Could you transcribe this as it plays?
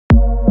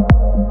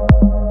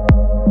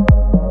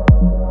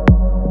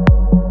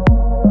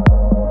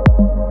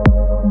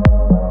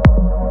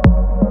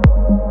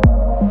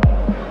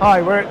Hi,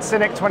 we're at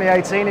Cynic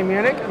 2018 in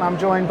Munich and I'm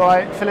joined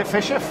by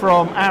Vischer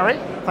from ARRI.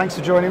 Thanks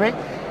for joining me.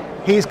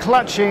 He's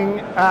clutching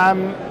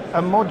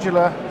a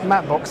modular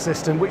matte box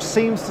system which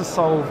seems to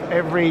solve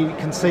every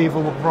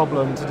conceivable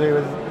problem to do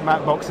with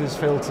matte boxes,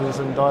 filters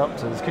and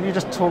diopters. Can you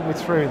just talk me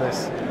through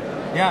this?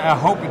 Yeah, I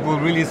hope it will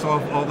really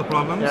solve all the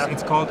problems. Yeah.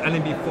 It's called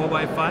LMB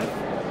 4x5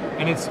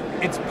 and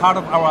it's part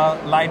of our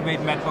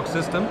lightweight matte box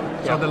system.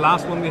 So yeah. The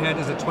last one we had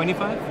is a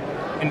 25.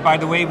 And by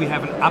the way, we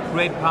have an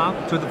upgrade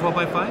path to the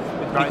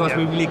 4x5 because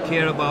we really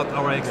care about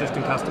our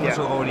existing customers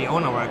who already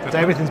own our equipment. So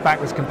everything's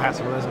backwards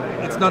compatible, isn't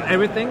it? It's not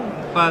everything,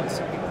 but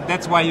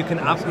that's why you can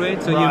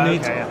upgrade. So you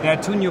need. There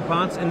are 2 new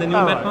parts in the new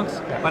matte box,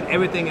 but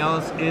everything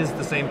else is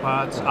the same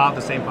parts, are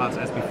the same parts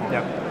as before.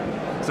 Yeah.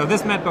 So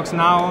this matte box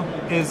now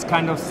is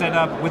kind of set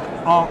up with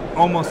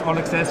almost all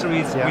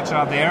accessories which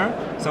are there.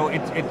 So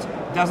it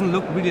doesn't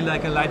look really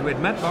like a lightweight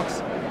matte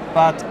box,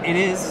 but it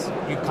is.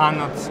 You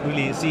cannot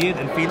really see it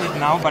and feel it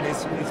now, but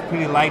it's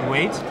pretty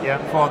lightweight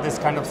for this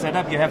kind of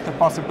setup. You have the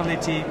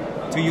possibility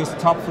to use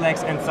top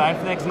flags and side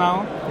flags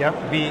now.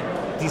 We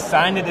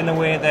designed it in a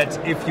way that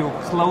if you're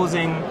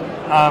closing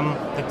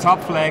the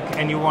top flag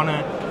and you want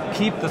to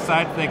keep the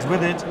side flags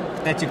with it,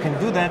 that you can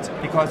do that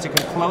because you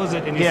can close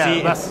it and you see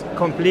it's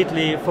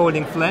completely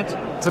folding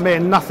flat. To me,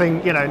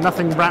 nothing,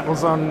 nothing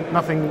rattles on,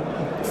 nothing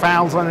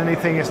fouls on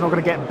anything. It's not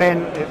going to get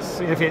bent.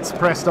 If it's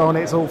pressed on,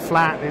 it's all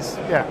flat.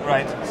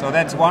 Right. So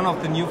that's one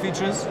of the new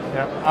features.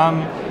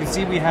 You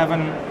see, we have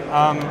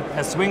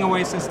a swing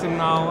away system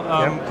now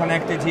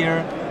connected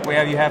here,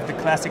 where you have the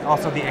classic,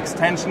 also the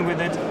extension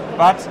with it.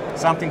 But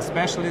something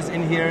special is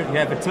in here. You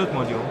have a tilt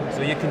module,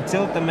 so you can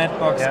tilt the matte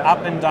box up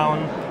and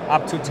down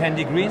up to 10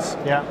 degrees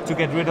to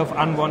get rid of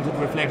unwanted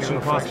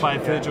reflection caused by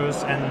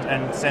filters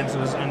and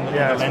sensors and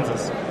the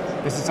lenses.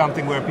 This is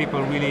something where people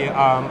really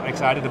are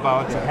excited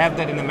about to have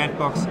that in a matte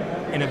box,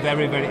 in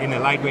a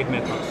lightweight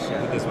matte box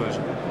with this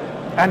version.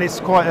 And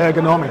it's quite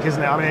ergonomic,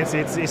 isn't it? I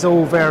mean, it's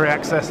all very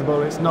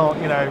accessible. It's not,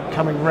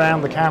 coming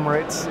around the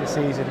camera. It's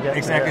easy to get.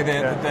 Exactly.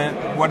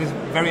 What is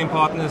very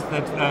important is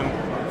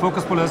that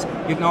focus pullers.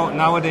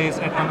 Nowadays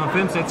on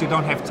film sets you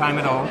don't have time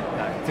at all,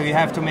 so you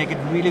have to make it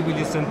really,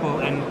 really simple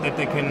and that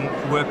they can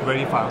work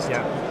very fast.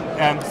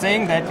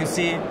 Saying that, you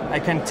see, I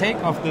can take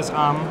off this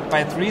arm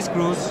by 3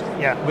 screws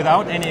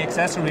without any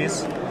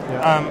accessories,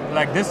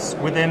 like this,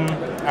 within,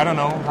 I don't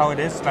know how it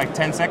is, like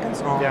 10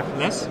 seconds or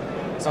less.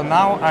 So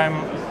now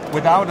I'm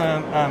without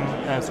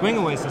a swing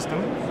away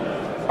system,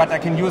 but I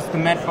can use the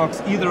matte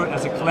box either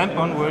as a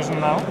clamp-on version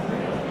now,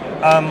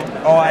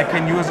 or I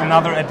can use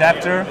another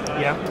adapter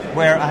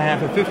where I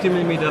have a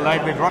 50mm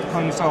lightweight rod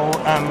console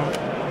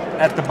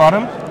at the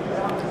bottom.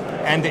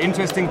 And the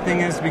interesting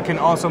thing is we can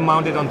also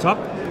mount it on top.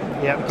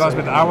 Because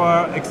with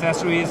our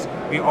accessories,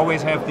 we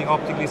always have the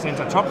optically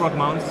centered top rod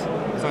mounts.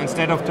 So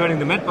instead of turning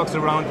the matte box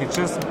around, you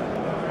just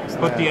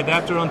put the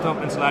adapter on top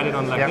and slide it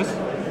on like this.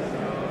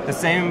 The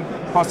same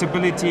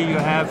possibility you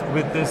have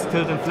with this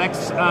tilt and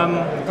flex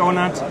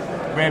donut,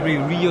 where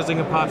we're reusing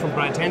a part from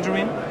Bright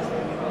Tangerine.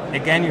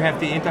 Again, you have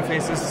the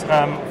interfaces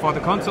for the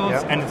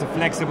consoles, and it's a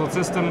flexible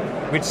system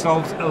which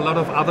solves a lot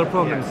of other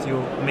problems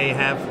you may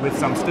have with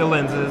some still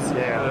lenses,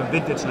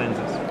 vintage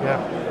lenses.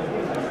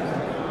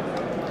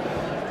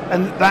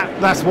 And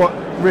that's what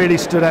really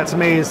stood out to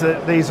me, is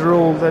that these are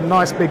all the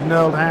nice big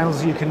knurled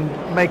handles. You can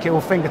make it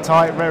all finger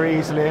tight very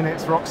easily, and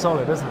it's rock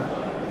solid, isn't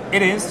it?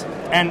 It is.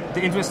 And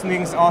the interesting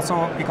thing is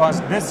also,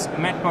 because this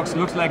matte box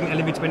looks like an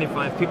LMB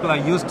 25, people are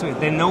used to it.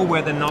 They know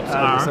where the knobs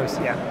are.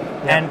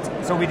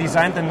 And so we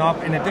designed the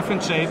knob in a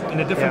different shape, in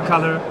a different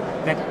color,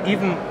 that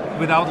even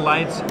without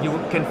light, you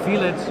can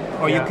feel it,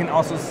 or you can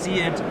also see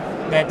it,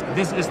 that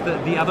this is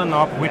the other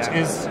knob, which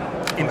is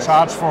in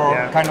charge for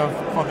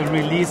for the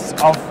release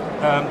of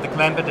the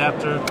clamp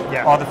adapter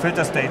or the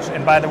filter stage.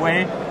 And by the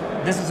way,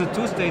 this is a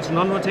 2-stage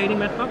non-rotating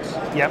matte box.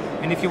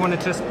 And if you want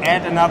to just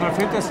add another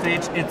filter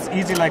stage, it's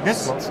easy like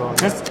this.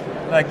 Just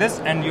like this,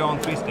 and you're on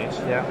 3-stage.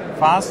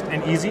 Fast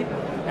and easy.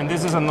 And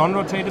this is a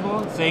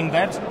non-rotatable, saying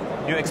that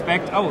you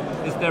expect,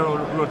 is there a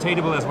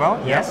rotatable as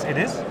well? Yes, it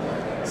is.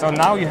 So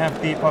now you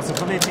have the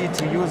possibility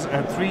to use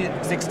a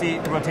 360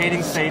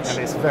 rotating stage. And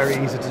it's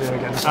very easy to do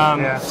again.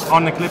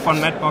 On the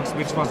clip-on matte box,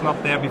 which was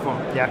not there before.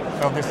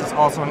 So this is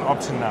also an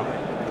option now.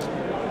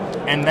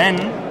 And then,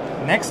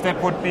 next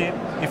step would be,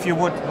 if you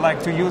would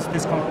like to use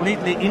this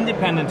completely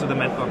independent to the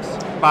matte box,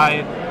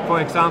 by, for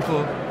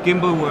example,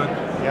 gimbal work,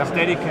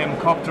 Steadicam,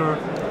 copter,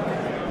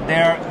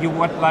 there you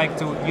want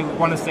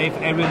to save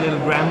every little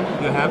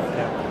gram you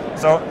have.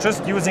 So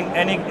just using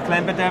any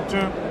clamp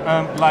adapter,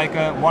 like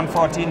a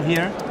 114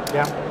 here,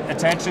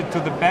 attach it to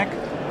the back,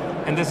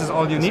 and this is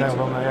all you need.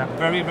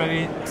 Very,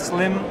 very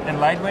slim and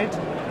lightweight.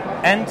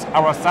 And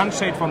our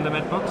sunshade from the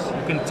matte box,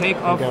 you can take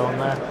off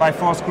by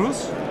 4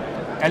 screws.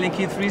 Allen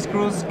key 3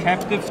 screws,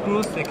 captive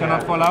screws, they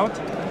cannot fall out.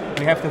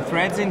 We have the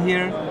threads in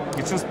here,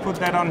 you just put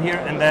that on here,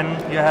 and then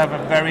you have a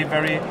very,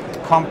 very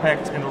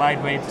compact and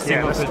lightweight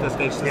single filter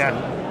stage system.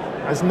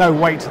 There's no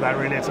weight to that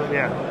really.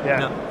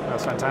 No.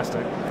 That's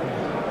fantastic.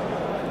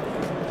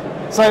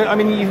 So, I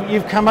mean,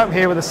 you've come up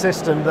here with a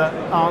system that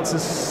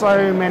answers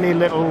so many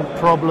little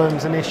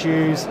problems and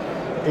issues.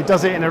 It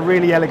does it in a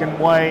really elegant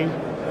way.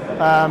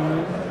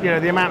 You know,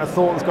 the amount of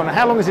thought that's gone.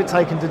 How long has it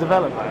taken to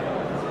develop that?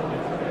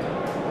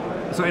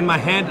 So in my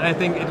head, I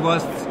think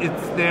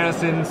it's there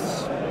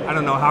since, I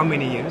don't know how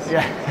many years.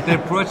 Yeah. The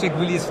project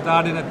really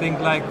started, I think,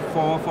 like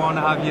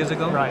 4.5 years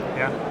ago. Right,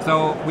 yeah.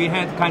 So we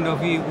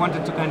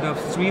wanted to kind of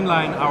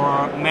streamline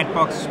our Matte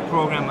Box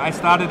program. I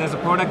started as a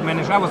product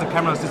manager. I was a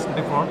camera assistant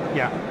before.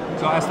 Yeah.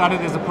 So I started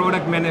as a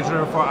product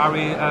manager for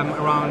ARRI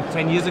around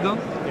 10 years ago.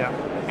 Yeah.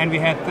 And we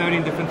had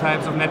 13 different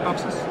types of matte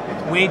boxes.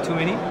 Way too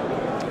many.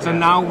 So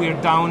now we're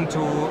down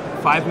to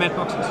 5 matte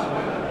boxes.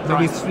 So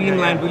we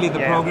streamlined really the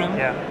program.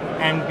 Yeah.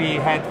 And we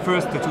had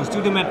first the 2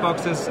 studio matte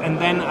boxes, and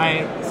then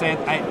I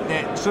said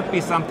there should be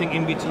something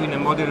in between, a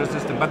modular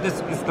system. But this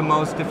is the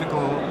most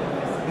difficult,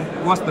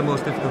 was the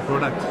most difficult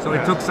product. So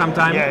it took some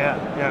time.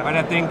 But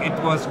I think it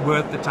was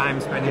worth the time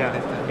spending with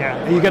it.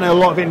 Yeah. Are you getting a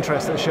lot of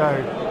interest at the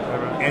show?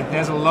 And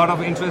there's a lot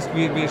of interest.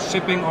 We're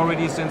shipping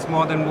already since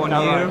more than 1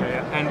 year,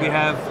 and we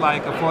have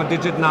like a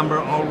 4-digit number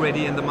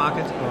already in the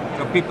market.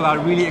 So people are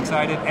really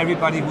excited.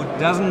 Everybody who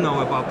doesn't know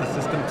about the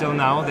system till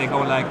now, they go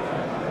like,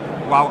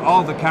 wow,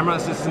 all the camera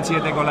assistants here,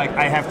 they go like,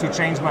 I have to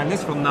change my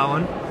list from now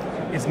on.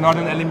 It's not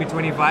an LMB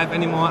 25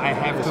 anymore. I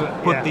have to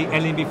put the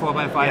LMB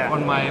 4x5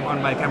 on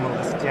my camera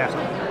list. Yeah,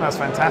 that's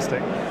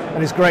fantastic.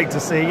 And it's great to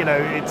see, you know,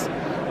 it's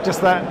just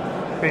that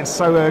being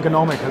so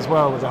ergonomic as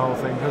well with the whole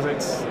thing, because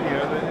it's, you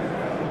know,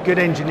 good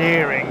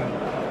engineering,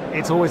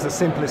 it's always the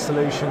simplest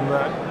solution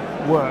that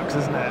works,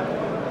 isn't it?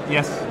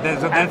 Yes,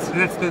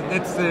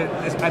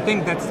 I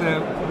think that's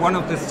one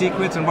of the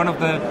secrets and one of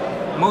the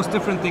most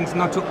different things,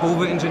 not to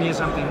over-engineer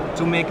something,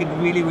 to make it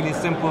really, really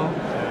simple.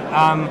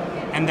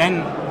 And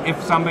then if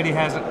somebody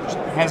has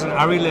an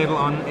ARRI label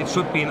on, it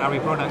should be an ARRI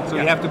product. So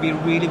you have to be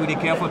really, really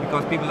careful,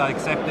 because people are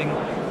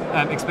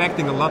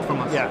expecting a lot from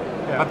us.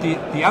 But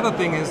the other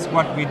thing is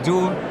what we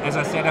do. As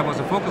I said, I was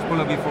a focus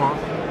puller before,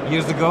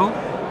 years ago.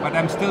 But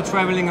I'm still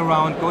traveling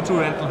around, go to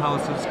rental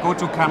houses, go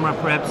to camera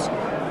preps,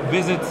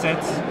 visit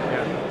sets,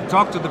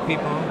 talk to the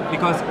people,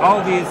 because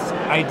all these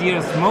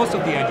ideas, most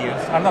of the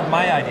ideas, are not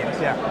my ideas.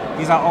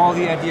 These are all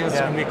the ideas,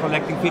 and we're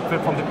collecting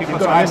feedback from the people.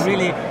 So I'm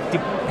really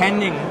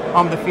depending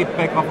on the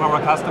feedback of our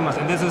customers,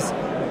 and this is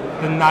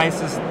the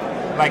nicest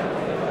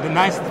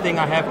thing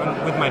I have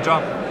with my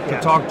job, to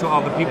talk to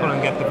all the people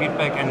and get the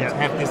feedback and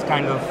have this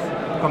kind of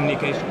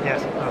communication.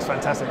 Yes, that's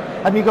fantastic.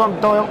 Have you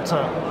got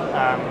diopter?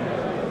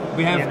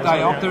 We have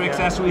diopter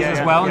accessories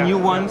as well, new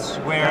ones,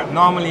 where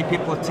normally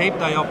people tape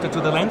diopter to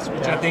the lens,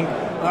 which I think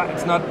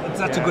it's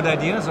such a good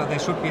idea, so there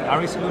should be an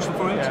ARRI solution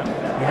for it.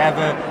 We have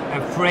a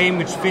frame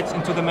which fits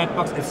into the matte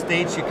box, a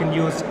stage you can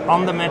use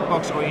on the matte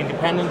box or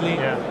independently.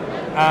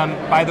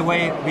 By the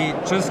way, we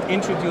just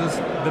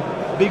introduced the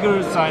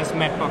bigger size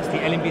matte box, the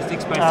LMB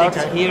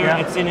 6x6 here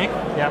at Cinec.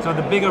 So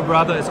the bigger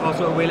brother is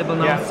also available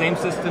now, same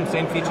system,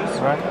 same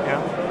features.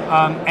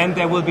 And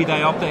there will be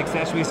diopter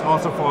accessories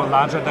also for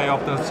larger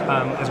diopters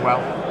as well.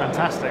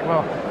 Fantastic.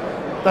 Well,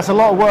 that's a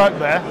lot of work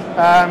there.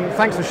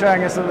 Thanks for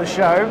showing us at the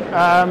show.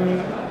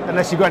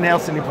 Unless you've got anything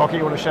else in your pocket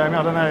you want to show me,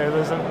 I don't know.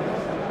 There's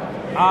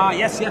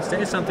yes,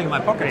 there is something in my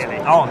pocket.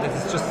 Really? Oh, this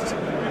is just...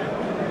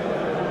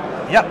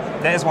 Yeah,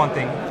 there is one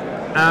thing.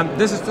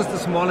 This is just a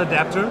small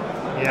adapter.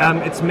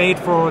 It's made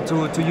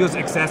to use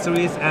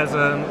accessories as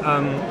a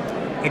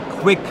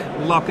quick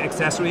lock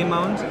accessory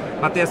mount.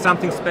 But there's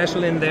something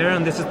special in there,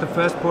 and this is the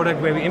first product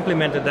where we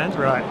implemented that.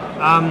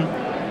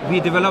 We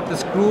developed a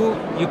screw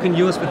you can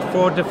use with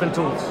 4 different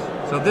tools.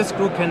 So this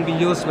screw can be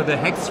used with a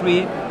hex 3,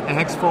 a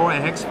hex 4, a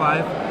hex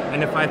 5,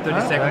 and a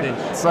 5/32 inch.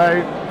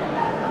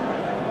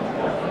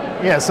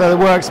 So it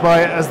works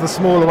as the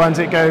smaller ones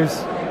it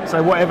goes.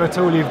 So whatever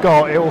tool you've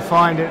got, it will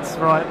find its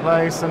right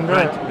place and do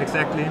it.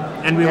 Exactly.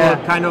 And we will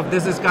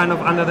this is kind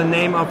of under the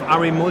name of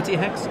ARRI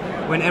Multi-Hex.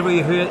 Whenever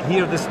you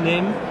hear this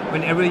name,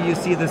 whenever you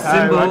see the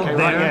symbol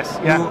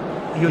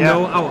you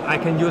know, I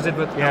can use it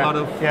with a lot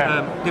of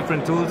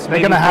different tools. They're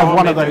going to have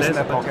one of those in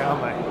their pocket,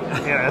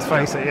 aren't they? Let's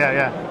face it,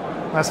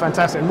 That's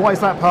fantastic. And what is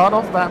that part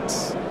of?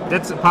 That's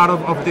part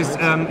of this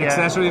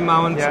accessory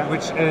mount,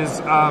 which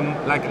is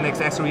like an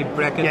accessory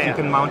bracket you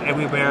can mount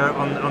everywhere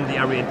on the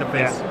ARRI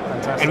interface.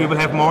 And we will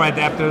have more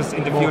adapters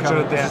in the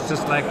future. This is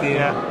just like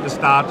the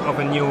start of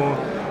a new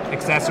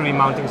accessory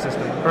mounting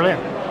system.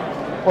 Brilliant.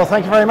 Well,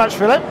 thank you very much,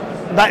 Philip.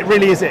 That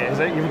really is it?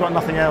 You've got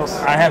nothing else?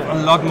 I have a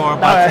lot more,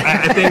 but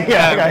I think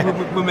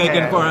we'll make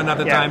it for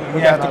another time.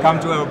 You have to come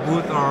to our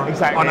booth or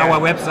on our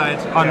website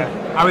on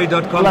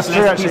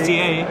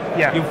arri.com/PCA.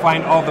 You'll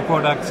find all the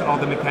products, all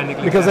the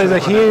mechanical. Because there's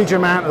a huge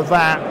amount of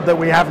that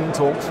we haven't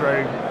talked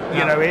through.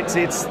 You know,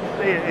 it's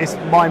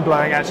mind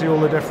blowing actually, all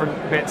the different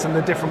bits and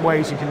the different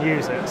ways you can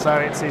use it. So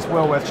it's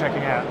well worth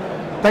checking out.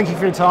 Thank you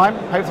for your time.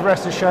 Hope the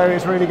rest of the show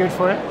is really good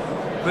for you.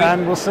 Great.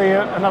 And we'll see you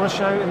at another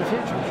show in the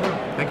future, I'm sure.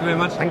 Thank you very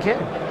much. Thank you.